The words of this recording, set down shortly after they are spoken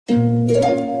I've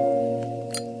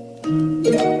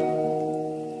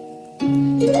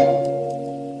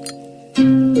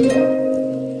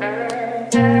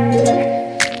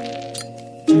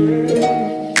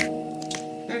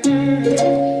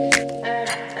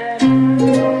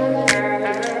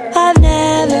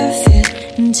never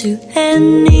fit into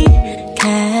any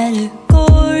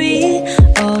category,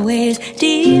 always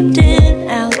deep in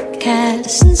outcast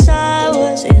since I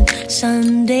was in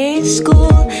Sunday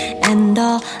school, and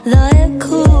all the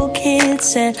cool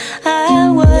kids said I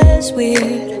was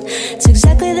weird. It's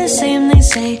exactly the same, they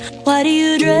say. Why do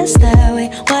you dress that way?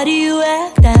 Why do you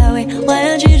act that way? Why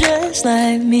aren't you just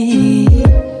like me?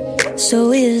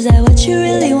 So is that what you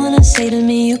really wanna say to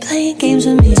me? You playing games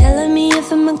with me, telling me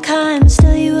if I'm a kind, but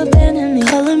still you abandon me,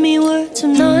 calling me words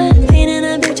I'm not, painting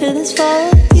a picture that's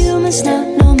false. You must not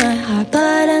know my heart,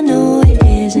 but I know it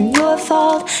isn't your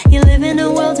fault. You live in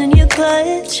a world in your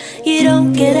clutch, you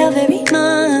don't get out very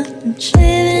much.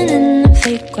 Living in a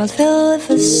fake world filled with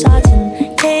facades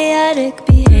and chaotic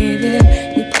behavior.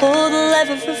 You pull the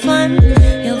lever for fun,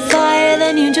 you'll fire,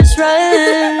 then you just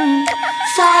run.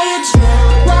 Fire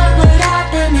drill, what would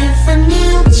happen if a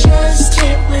nuke just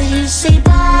hit? Would you say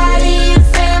bye to your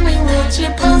family? Would you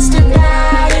post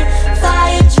about it?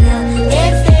 Fire drill,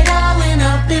 if it all went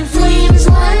up in flames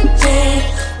one day,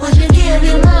 would you give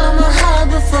your mom a hug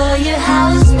before your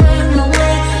house burned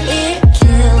away? It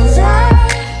kills,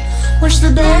 I wish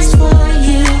the best for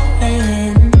you,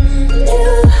 and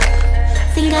you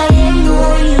think I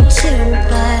ignore you too,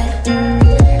 but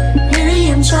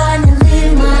really I'm trying to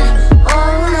live my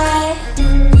own life,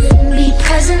 be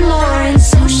present more, and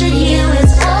so should you.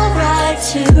 It's alright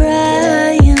to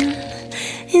crying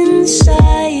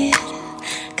inside,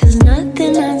 cause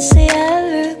nothing I'd say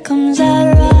ever comes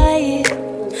out right.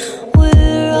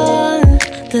 We're on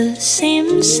the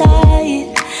same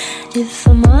side. If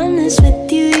I'm honest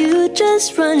with you, you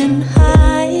just run and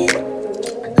hide.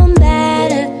 I'm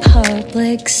bad at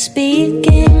public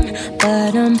speaking,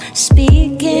 but I'm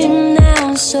speaking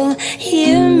now, so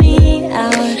hear me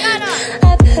out.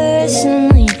 I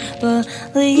personally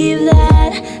believe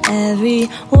that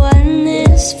everyone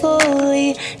is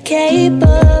fully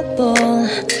capable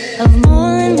of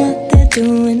more than what they're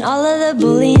doing. All of the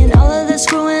bullying, all of the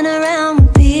screwing around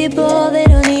with people they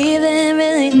don't even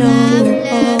really know.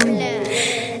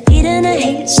 Eating a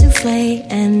hate souffle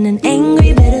and an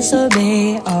angry bitter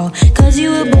sorbet, all cause you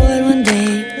were bored one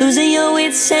day, losing your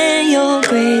wits and your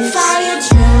grace. Fire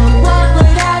drill, what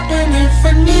would happen if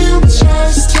a nuke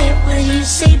just hit? Would you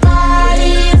say bye to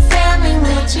your family?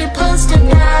 Would you post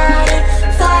about it?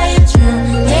 Fire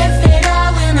drill, if it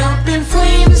all went up in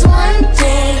flames one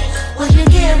day, would you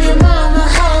give your mom a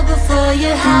hug before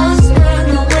your house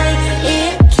burned away?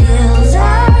 It kills,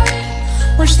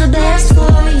 I wish the best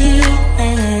for you,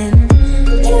 and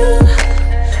you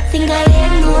think I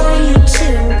ignore you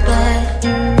too, but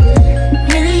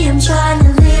really I'm trying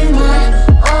to live my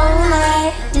own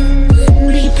life,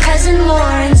 be present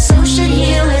more, and so should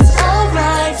you. It's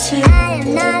alright to. I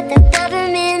am not the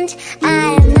government,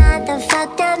 I am not the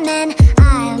fucked up man,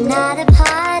 I am not a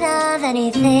part of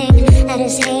anything that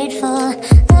is hateful.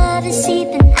 Love is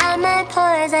seeping out my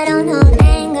pores, I don't hold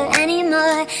anger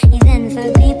anymore, even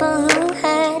for people who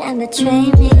hurt and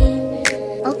betray me.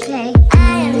 Okay,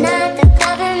 I am not the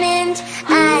government,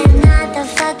 I am not the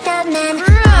fucked up man,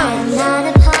 I am not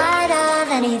a part of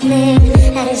anything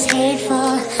that is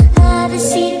hateful. Love is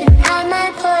seeping out my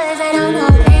pores, I don't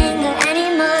hold anger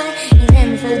anymore,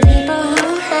 even for people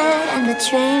who hurt and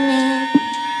betray me.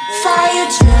 Fire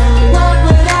drill, what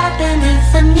would happen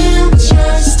if a nuke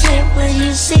just hit? Would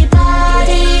you say bye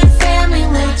to your family?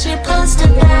 Would you post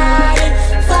about it?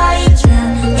 Fire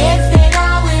drill, if it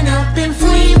all went up in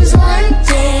flames one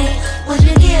day, would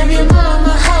you give your mom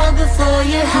a hug before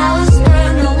your house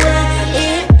burned away?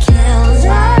 It kills,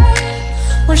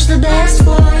 I wish the best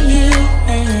for you,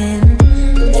 and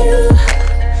you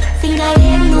think I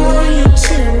ignore you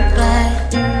too,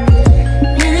 but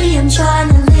really I'm trying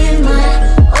to live my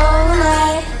own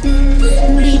life,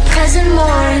 be present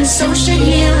more, and so should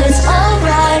you. It's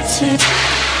alright to.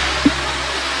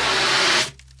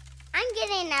 I'm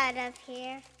getting out of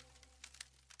here.